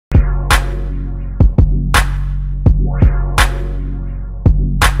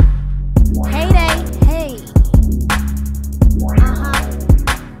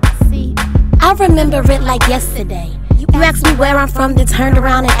remember it like yesterday. You asked me where I'm from, then turned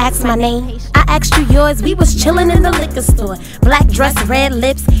around and asked my name. I asked you yours, we was chillin' in the liquor store. Black dress, red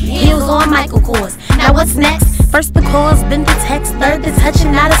lips, heels on Michael Kors. Now what's next? First the calls, then the text, third the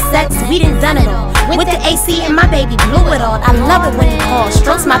touching, now the sex. We done it all. With the AC and my baby blew it all. I love it when he calls,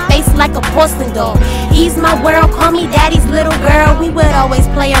 strokes my face like a porcelain doll. He's my world, call me daddy's little girl. We would always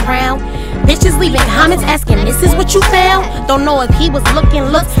play around. Bitches leaving comments asking, this is what you found? Don't know if he was looking,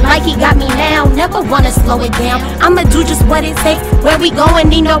 looks like he got me now. Never wanna slow it down, I'ma do just what it takes. Where we going,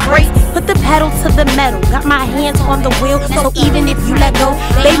 need no brakes. Put the pedal to the metal, got my hands on the wheel. So even if you let go,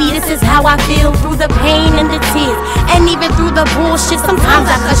 baby, this is how I feel. Through the pain and the tears, and even through the bullshit. Sometimes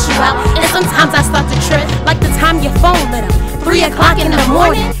I cuss you out, and sometimes I start to trip. Like the time your phone lit up, 3 o'clock in the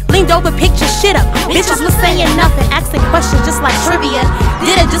morning. Leaned over, picked your shit up. Bitches was saying nothing, asking questions just like trivia.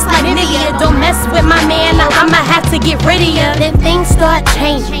 Did it just like Nivea. Don't mess with my man, now I'ma have to get rid of ya. Then things start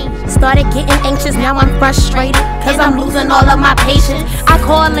changing. Started getting anxious, now I'm frustrated, cause I'm losing all of my patience. I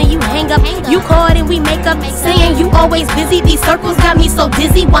call and you hang up, you call and we make up. Saying you always busy, these circles got me so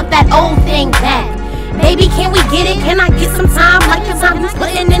dizzy. Want that old thing back. Baby, can we get it? Can I get some time? Like the time you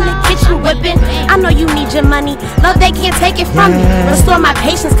putting in the kitchen whipping. I know you need your money, love they can't take it from me. Restore my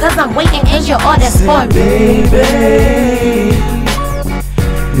patience cause I'm waiting and you're all that's for me. Baby,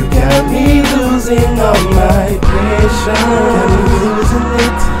 you got me losing all my patience. Got me losing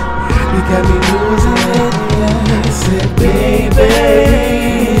it, you got me losing it. Yeah. I said baby,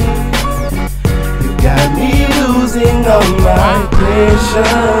 you got me losing all my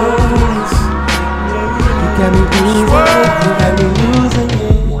patience. Got me losing it, you got me losing it.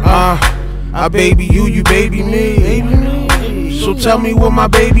 I baby you baby me. So tell me what my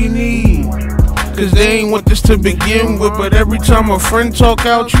baby need. Cause they ain't want this to begin with, but every time a friend talk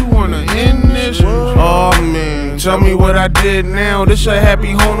out, you wanna end this. Oh man, tell me what I did now. This a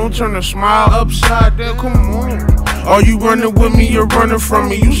happy home, don't turn a smile upside down, come on. Are you running with me, you're running from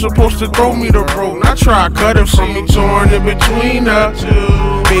me? You supposed to throw me the rope, not try to cut it from me. Torn in between us,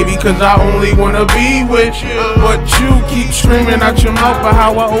 baby, cause I only wanna be with you. But you keep screaming out your mouth about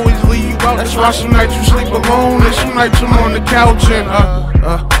how I always leave you out. That's why some nights you sleep alone and some nights I'm on the couch and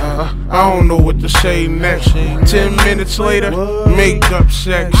I don't know what to say next. 10 minutes later, makeup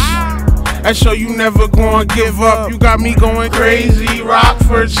sex. And so you never gonna give up. You got me going crazy,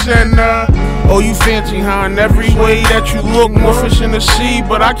 Rockford Center. Oh, you fancy, huh? In every way that you look, more fish in the sea,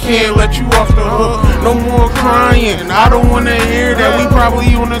 but I can't let you off the hook. No more crying, I don't wanna hear that. We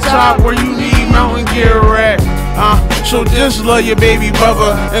probably on the top where you need mountain gear at. So just love your baby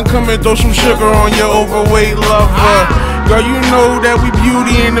brother and come and throw some sugar on your overweight lover. Girl, you know that we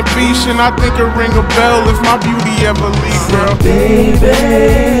Beauty and the Beast, and I think it ring a bell if my beauty ever leave, girl.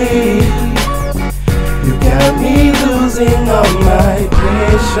 Baby, you got me losing all my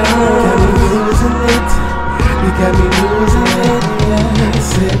patience. Got me losing it, you got me losing it. Yeah. I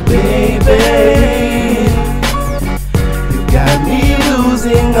said, baby, you got me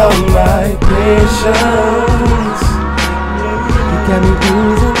losing all my patience. You got me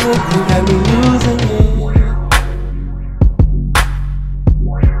losing it, you got me losing it.